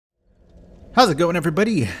How's it going,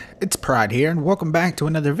 everybody? It's Pride here, and welcome back to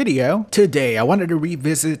another video. Today, I wanted to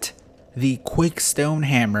revisit the Quakestone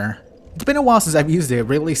hammer. It's been a while since I've used it,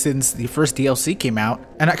 really since the first DLC came out,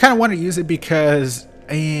 and I kind of want to use it because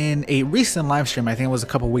in a recent live stream, I think it was a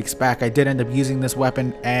couple weeks back, I did end up using this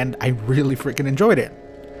weapon, and I really freaking enjoyed it.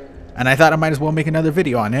 And I thought I might as well make another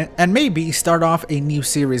video on it, and maybe start off a new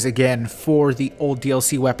series again for the old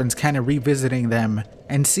DLC weapons, kind of revisiting them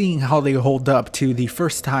and seeing how they hold up to the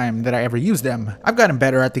first time that I ever used them. I've gotten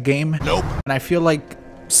better at the game, and I feel like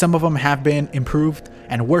some of them have been improved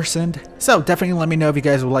and worsened, so definitely let me know if you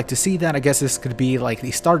guys would like to see that. I guess this could be like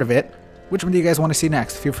the start of it. Which one do you guys want to see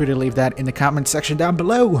next? Feel free to leave that in the comment section down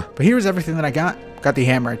below. But here's everything that I got. Got the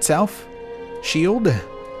hammer itself, shield,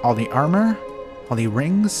 all the armor, all the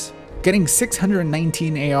rings, getting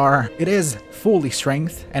 619 AR. It is fully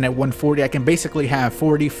strength, and at 140 I can basically have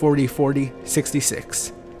 40, 40, 40,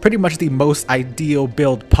 66. Pretty much the most ideal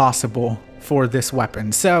build possible for this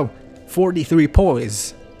weapon. So 43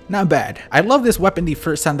 poise, not bad. I love this weapon the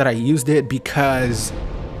first time that I used it because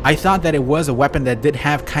I thought that it was a weapon that did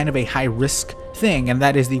have kind of a high risk thing, and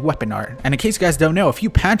that is the weapon art. And in case you guys don't know, a few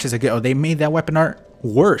patches ago they made that weapon art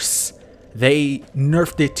worse. They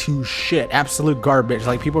nerfed it to shit, absolute garbage.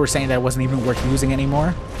 Like, people were saying that it wasn't even worth using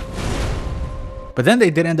anymore. But then they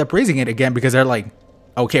did end up raising it again because they're like,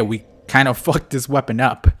 okay, we kind of fucked this weapon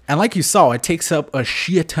up. And like you saw, it takes up a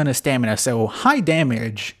shit ton of stamina, so high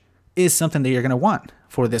damage is something that you're gonna want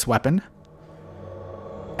for this weapon.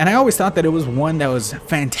 And I always thought that it was one that was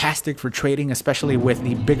fantastic for trading, especially with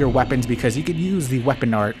the bigger weapons, because you could use the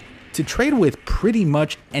weapon art to trade with pretty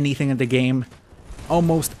much anything in the game.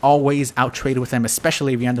 Almost always out-traded with them,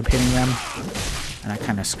 especially if you end up hitting them. And I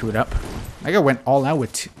kind of screwed up. I went all out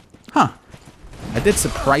with I did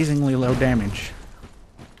surprisingly low damage.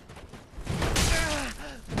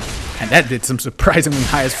 And that did some surprisingly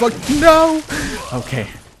high as fuck. No! Okay.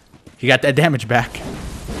 He got that damage back.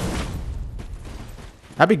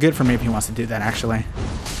 That'd be good for me if he wants to do that, actually.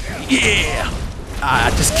 Yeah!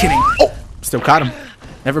 Just kidding. Oh! Still caught him.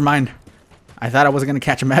 Never mind. I thought I wasn't going to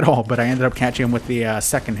catch him at all, but I ended up catching him with the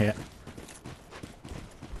second hit.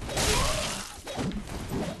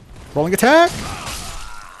 Rolling attack!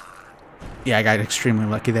 Yeah, I got extremely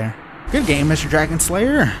lucky there. Good game, Mr. Dragon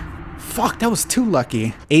Slayer. Fuck, that was too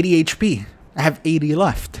lucky. 80 HP. I have 80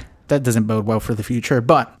 left. That doesn't bode well for the future,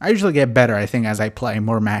 but I usually get better, I think, as I play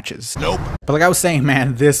more matches. Nope. But like I was saying,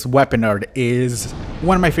 man, this weapon art is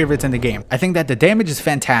one of my favorites in the game. I think that the damage is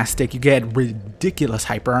fantastic. You get ridiculous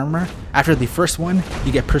hyper armor. After the first one,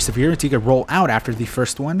 you get perseverance. You can roll out after the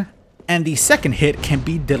first one. And the second hit can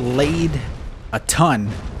be delayed a ton,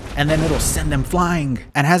 and then it'll send them flying.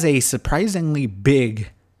 And has a surprisingly big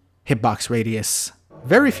hitbox radius.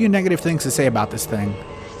 Very few negative things to say about this thing.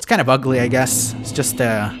 It's kind of ugly, I guess. It's just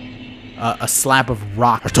a slab of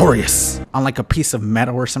rock, Artorias, on like a piece of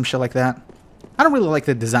metal or some shit like that. I don't really like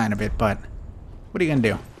the design of it, but what are you gonna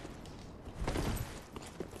do?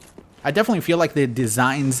 I definitely feel like the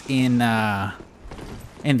designs in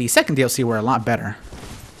the second DLC were a lot better.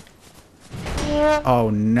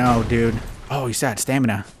 Oh no, dude. Oh, he's at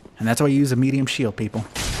stamina, and that's why you use a medium shield, people.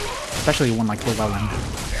 Especially one like Llewellyn.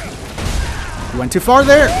 You went too far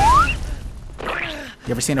there.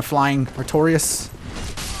 You ever seen a flying Artorias?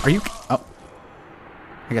 Are you? Oh,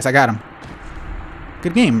 I guess I got him.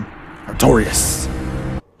 Good game, Artorias.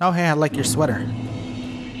 Oh, hey, I like your sweater.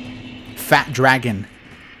 Fat dragon.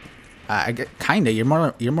 Kinda. You're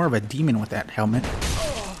more of a demon with that helmet.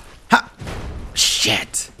 Ha!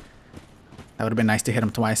 Shit. That would have been nice to hit him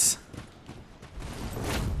twice.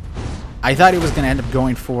 I thought he was gonna end up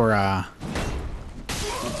going for.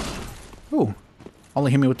 Ooh, only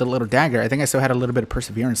hit me with the little dagger. I think I still had a little bit of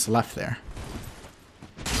perseverance left there.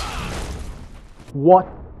 What?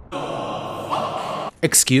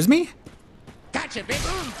 Excuse me? Gotcha, bitch.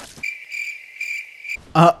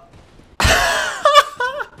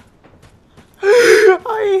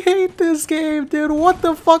 I hate this game, dude. What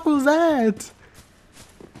the fuck was that?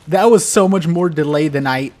 That was so much more delayed than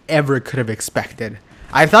I ever could have expected.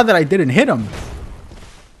 I thought that I didn't hit him.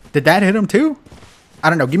 Did that hit him too? I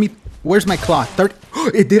don't know. Give me... Where's my cloth? 30...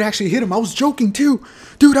 It did actually hit him. I was joking too.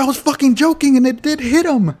 Dude, I was fucking joking and it did hit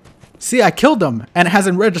him. See, I killed him, and it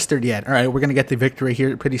hasn't registered yet. All right, we're going to get the victory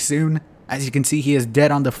here pretty soon. As you can see, he is dead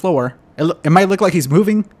on the floor. It might look like he's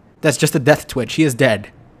moving. That's just a death twitch. He is dead.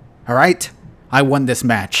 All right? I won this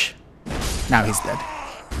match. Now he's dead.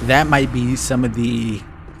 That might be some of the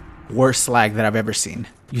worst lag that I've ever seen.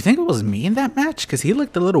 You think it was me in that match? Because he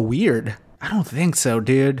looked a little weird. I don't think so,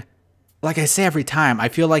 dude. Like I say every time, I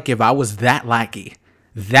feel like if I was that laggy,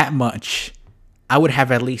 that much, I would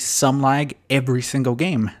have at least some lag every single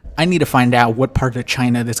game. I need to find out what part of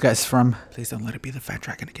China this guy's from. Please don't let it be the fat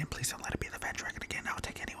dragon again. Please don't let it be the fat dragon again. I'll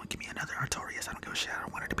take anyone. Give me another Artorias. I don't give a shit. I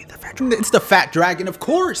don't want it to be the fat dragon. It's the fat dragon, of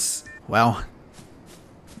course. Well,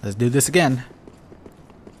 let's do this again.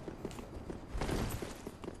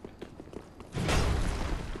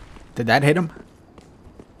 Did that hit him?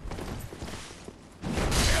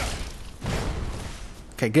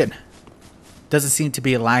 Okay, good. Doesn't seem to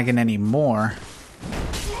be lagging anymore.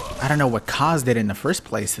 I don't know what caused it in the first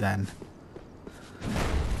place then.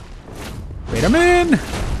 Wait a minute!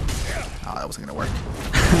 Oh, that wasn't gonna work.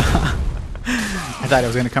 I thought it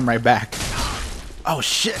was gonna come right back. Oh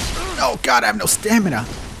shit! Oh god, I have no stamina!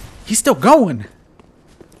 He's still going!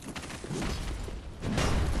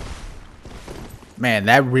 Man,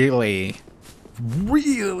 that really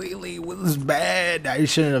was bad. I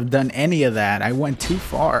shouldn't have done any of that. I went too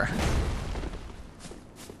far.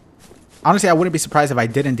 Honestly, I wouldn't be surprised if I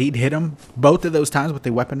did indeed hit him both of those times with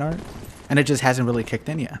the weapon art, and it just hasn't really kicked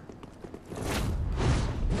in yet.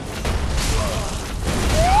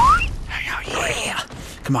 Oh yeah!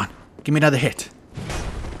 Come on, give me another hit.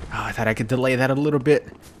 Oh, I thought I could delay that a little bit.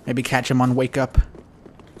 Maybe catch him on wake up.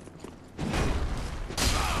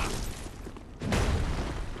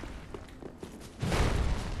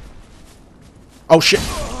 Oh shit!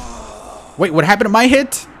 Wait, what happened to my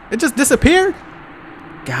hit? It just disappeared?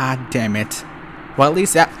 God damn it. Well, at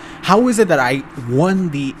least that... How is it that I won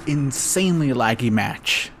the insanely laggy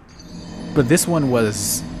match? But this one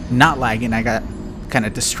was not lagging. I got kind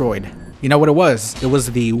of destroyed. You know what it was? It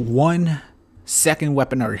was the 1 second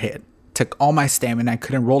weapon art hit. Took all my stamina. I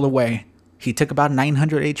couldn't roll away. He took about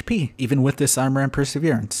 900 HP, even with this armor and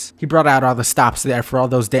perseverance. He brought out all the stops there for all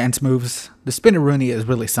those dance moves. The Spinneroonie is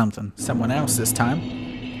really something. Someone else this time.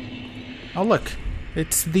 Oh look,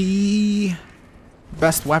 it's the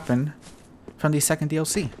best weapon from the second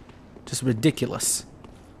DLC. Just ridiculous.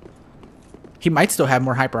 He might still have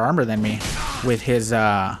more hyper armor than me with his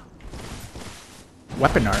weapon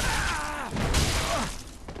art.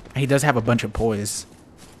 He does have a bunch of poise.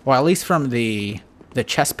 Well, at least from the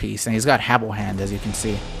chest piece, and he's got Habble Hand, as you can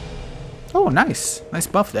see. Oh, nice. Nice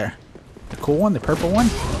buff there. The cool one, the purple one.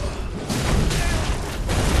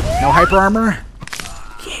 No hyper armor.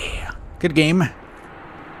 Yeah. Good game.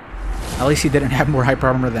 At least he didn't have more hyper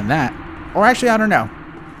armor than that. Or actually, I don't know.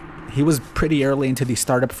 He was pretty early into the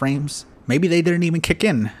startup frames. Maybe they didn't even kick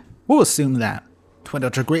in. We'll assume that. Twin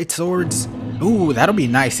Ultra Great Swords. Ooh, that'll be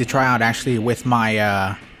nice to try out actually with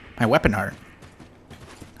my my weapon art.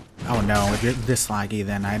 Oh no, if you're this laggy,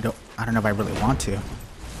 then I don't know if I really want to.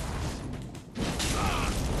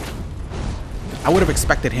 I would have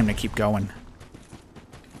expected him to keep going.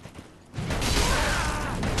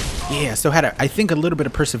 Yeah, still had I think a little bit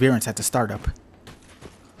of perseverance at the startup.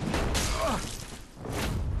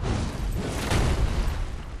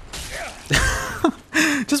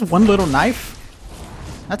 Just one little knife?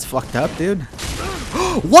 That's fucked up, dude.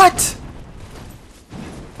 What?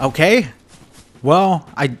 Okay. Well,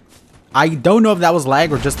 I don't know if that was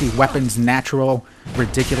lag or just the weapon's natural,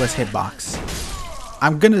 ridiculous hitbox.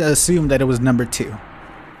 I'm gonna assume that it was number 2.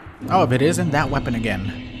 Oh, if it isn't, that weapon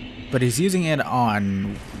again. But he's using it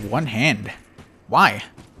on one hand. Why?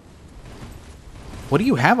 What do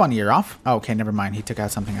you have on your off? Oh, okay, never mind. He took out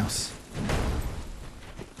something else.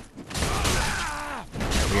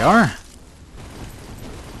 There we are.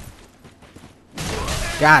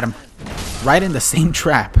 Got him. Right in the same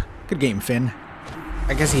trap. Good game, Finn.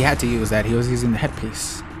 I guess he had to use that. He was using the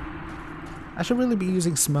headpiece. I should really be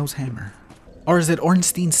using Smo's hammer. Or is it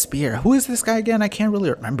Ornstein's spear? Who is this guy again? I can't really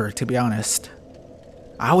remember, to be honest.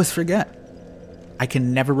 I always forget. I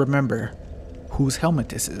can never remember whose helmet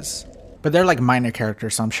this is. But they're like minor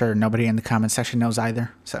characters, so I'm sure nobody in the comment section knows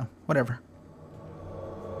either. So, whatever.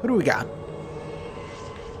 What do we got?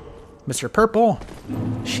 Mr. Purple.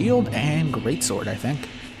 Shield and Greatsword, I think.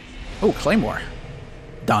 Oh, Claymore.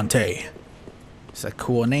 Dante. It's a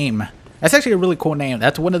cool name. That's actually a really cool name.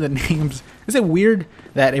 That's one of the names. Is it weird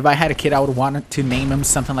that if I had a kid, I would want to name him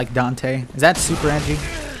something like Dante? Is that super edgy?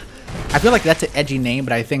 I feel like that's an edgy name,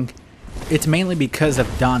 but I think it's mainly because of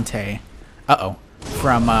Dante.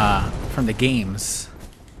 From the games.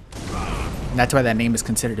 And that's why that name is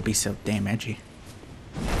considered to be so damn edgy.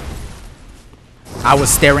 I was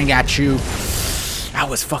staring at you. I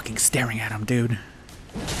was fucking staring at him, dude.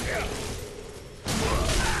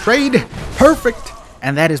 Trade! Perfect!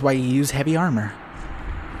 And that is why you use heavy armor.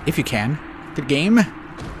 If you can. Good game.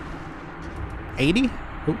 80?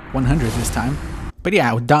 Oh, 100 this time. But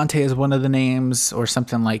yeah, Dante is one of the names, or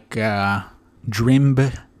something like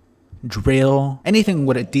Drimb, Drill, anything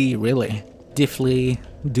with a D, really. Diffley,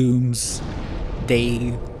 Dooms.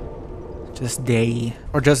 Day. Just day.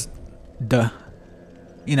 Or just the.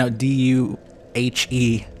 You know,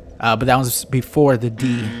 D-U-H-E. But that was before the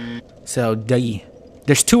D. So, D.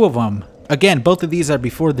 There's two of them. Again, both of these are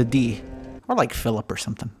before the D. Or like Philip or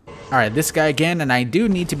something. Alright, this guy again, and I do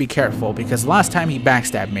need to be careful because last time he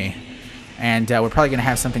backstabbed me. And we're probably going to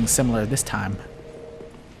have something similar this time.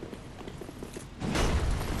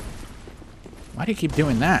 Why do you keep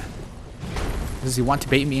doing that? Does he want to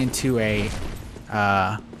bait me into a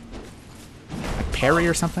parry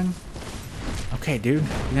or something? Okay, dude.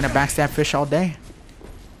 You're going to backstab fish all day?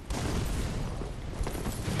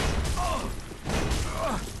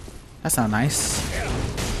 That's not nice.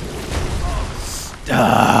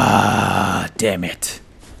 Ah, damn it.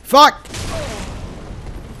 Fuck!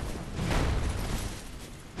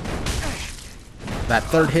 That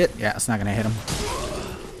third hit? Yeah, it's not gonna hit him.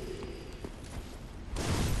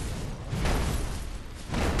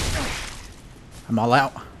 I'm all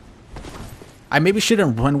out. I maybe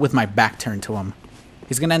shouldn't run with my back turned to him.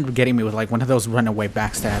 He's gonna end up getting me with like one of those runaway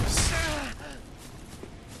backstabs.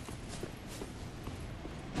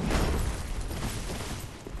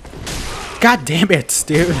 God damn it,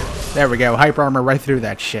 dude. There we go. Hyper armor right through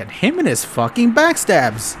that shit. Him and his fucking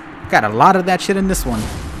backstabs. Got a lot of that shit in this one.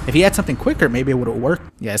 If he had something quicker, maybe it would have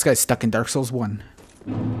worked. Yeah, this guy's stuck in Dark Souls 1.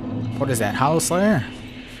 What is that? Hollow Slayer?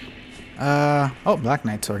 Oh, Black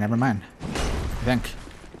Knight Sword. Never mind. I think.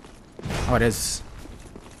 Oh, it is.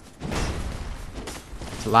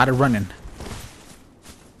 It's a lot of running.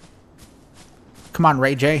 Come on,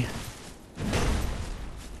 Ray J.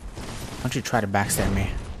 Don't you try to backstab me.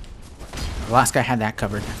 The last guy had that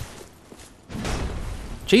covered.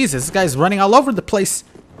 Jesus, this guy's running all over the place.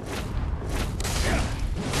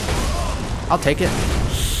 I'll take it.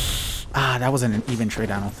 Ah, that wasn't an even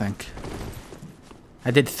trade, I don't think.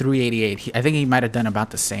 I did 388. I think he might have done about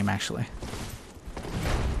the same, actually.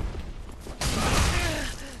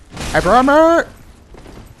 Hyper armor!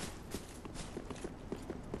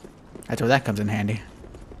 That's where that comes in handy.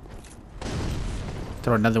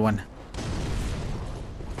 Throw another one.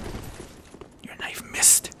 Your knife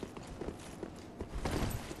missed.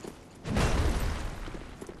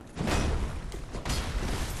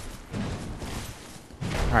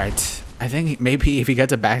 Alright. I think maybe if he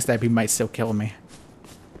gets a backstab, he might still kill me.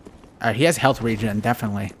 Alright, he has health regen,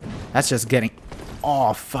 definitely. That's just getting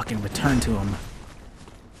all fucking returned to him.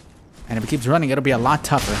 And if he keeps running, it'll be a lot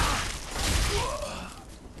tougher.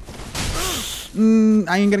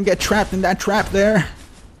 I ain't gonna get trapped in that trap there.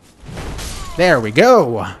 There we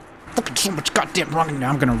go. Fucking so much goddamn running now.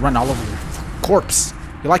 I'm gonna run all over your corpse.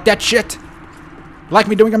 You like that shit? You like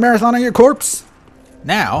me doing a marathon on your corpse?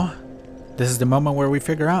 Now, this is the moment where we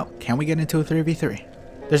figure out, can we get into a 3v3?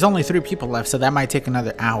 There's only 3 people left, so that might take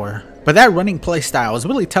another hour. But that running playstyle is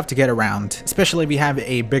really tough to get around, especially if you have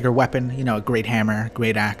a bigger weapon, you know, a great hammer,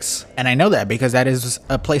 great axe. And I know that because that is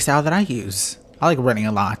a playstyle that I use. I like running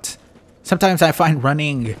a lot. Sometimes I find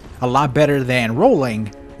running a lot better than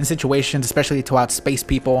rolling in situations, especially to outspace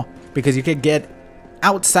people, because you could get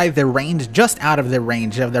outside their range, just out of their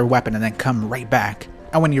range of their weapon, and then come right back.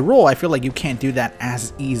 And when you roll, I feel like you can't do that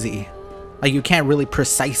as easy. Like, you can't really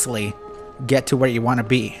precisely get to where you want to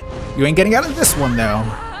be. You ain't getting out of this one, though.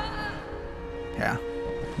 Yeah.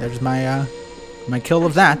 There's my, my kill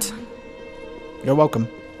of that. You're welcome.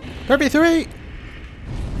 3v3!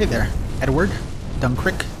 Hey there, Edward.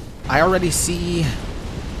 Dunkirk. I already see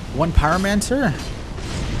one Pyromancer.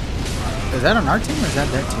 Is that on our team or is that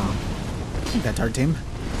their team? I think that's our team.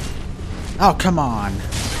 Oh, come on.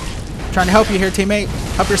 Trying to help you here, teammate.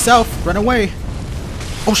 Help yourself. Run away.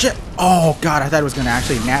 Oh, shit. Oh, God. I thought it was going to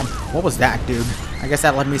actually nab. What was that, dude? I guess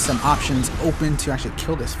that left me some options open to actually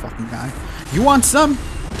kill this fucking guy. You want some?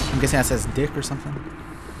 I'm guessing that says dick or something.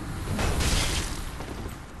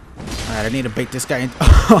 Alright, I need to bait this guy in.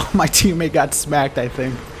 Oh, my teammate got smacked, I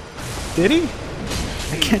think. Did he?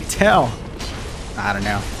 I can't tell. I don't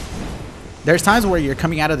know. There's times where you're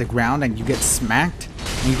coming out of the ground and you get smacked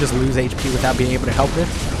and you just lose HP without being able to help it.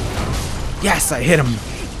 Yes, I hit him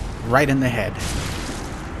right in the head.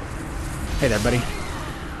 Hey there, buddy.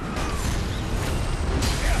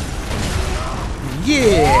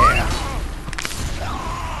 Yeah!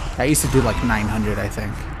 I used to do like 900, I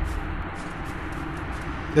think.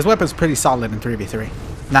 This weapon's pretty solid in 3v3.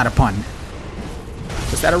 Not a pun.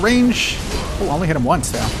 Was that a range? Oh, I only hit him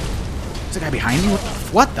once, though. Is the guy behind me?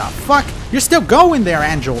 What the fuck? You're still going there,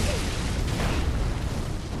 Angel!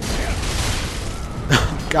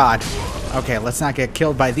 God. Okay, let's not get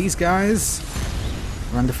killed by these guys.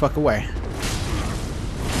 Run the fuck away.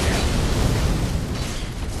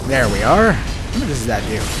 There we are. How much does that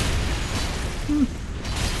do?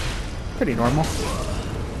 Pretty normal.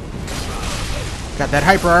 Got that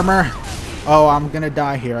hyper armor. Oh, I'm gonna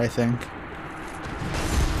die here, I think.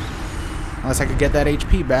 Unless I could get that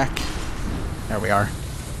HP back. There we are.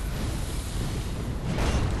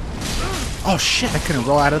 Oh shit, I couldn't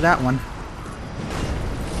roll out of that one.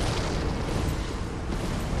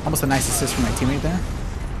 Almost a nice assist from my teammate there.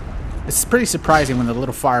 It's pretty surprising when the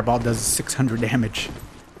little fireball does 600 damage.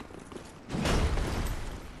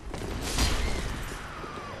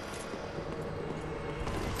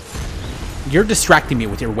 You're distracting me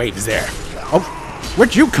with your waves there. Oh,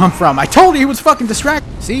 where'd you come from? I told you he was fucking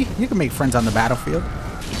distracted. See, you can make friends on the battlefield.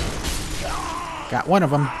 Got one of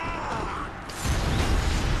them.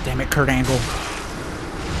 Damn it, Kurt Angle.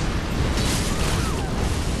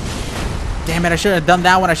 Damn it, I should have done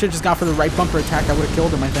that one. I should have just gone for the right bumper attack. I would have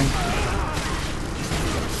killed him, I think.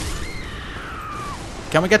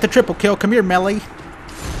 Can we get the triple kill? Come here, Melly.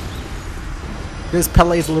 This is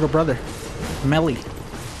Pele's little brother. Melly.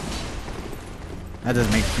 That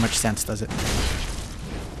doesn't make much sense, does it?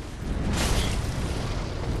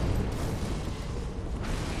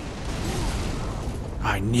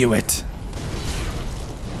 I knew it.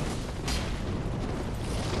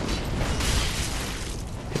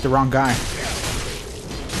 Hit the wrong guy.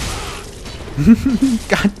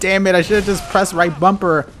 God damn it, I should have just pressed right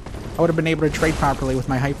bumper. I would have been able to trade properly with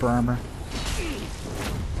my hyper armor.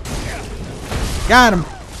 Got him.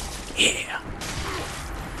 Yeah.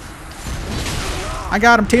 I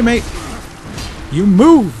got him, teammate. You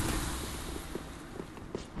moved.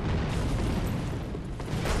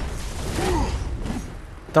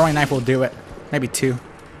 Throwing knife will do it. Maybe two.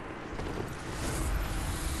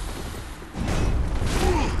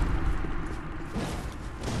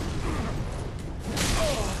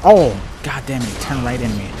 Oh, god damn it, he turned right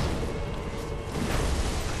into me.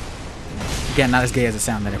 Again, not as gay as it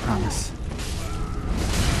sounded, I promise.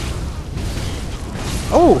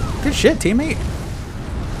 Oh, good shit, teammate.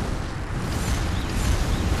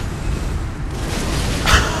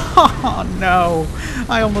 Oh no,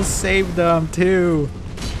 I almost saved them too.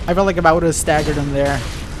 I felt like if I would have staggered him there.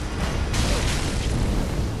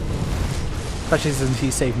 Especially since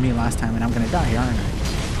he saved me last time and I'm gonna die here, aren't I?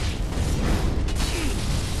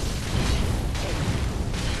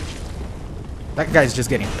 That guy's just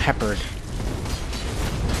getting peppered.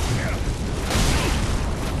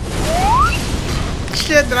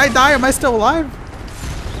 Shit, did I die? Am I still alive?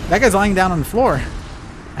 That guy's lying down on the floor.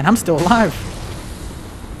 And I'm still alive.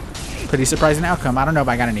 Pretty surprising outcome. I don't know if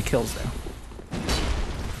I got any kills though.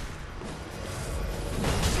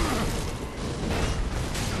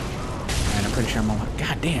 And I'm pretty sure I'm alive.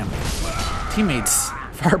 God damn. Teammates,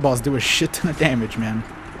 fireballs do a shit ton of damage, man.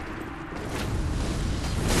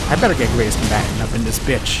 I better get greatest combatant up in this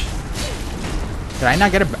bitch. Did I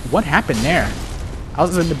not get a... What happened there? I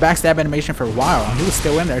was in the backstab animation for a while. He was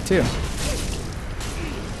still in there too.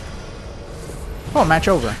 Oh, match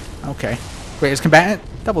over. Okay. Greatest combatant,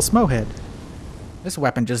 double Smowhead. This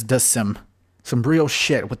weapon just does some real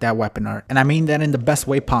shit with that weapon art. And I mean that in the best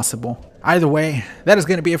way possible. Either way, that is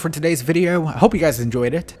going to be it for today's video. I hope you guys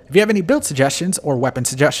enjoyed it. If you have any build suggestions or weapon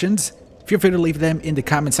suggestions, feel free to leave them in the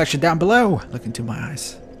comment section down below. Look into my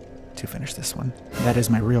eyes to finish this one. That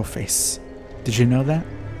is my real face. Did you know that?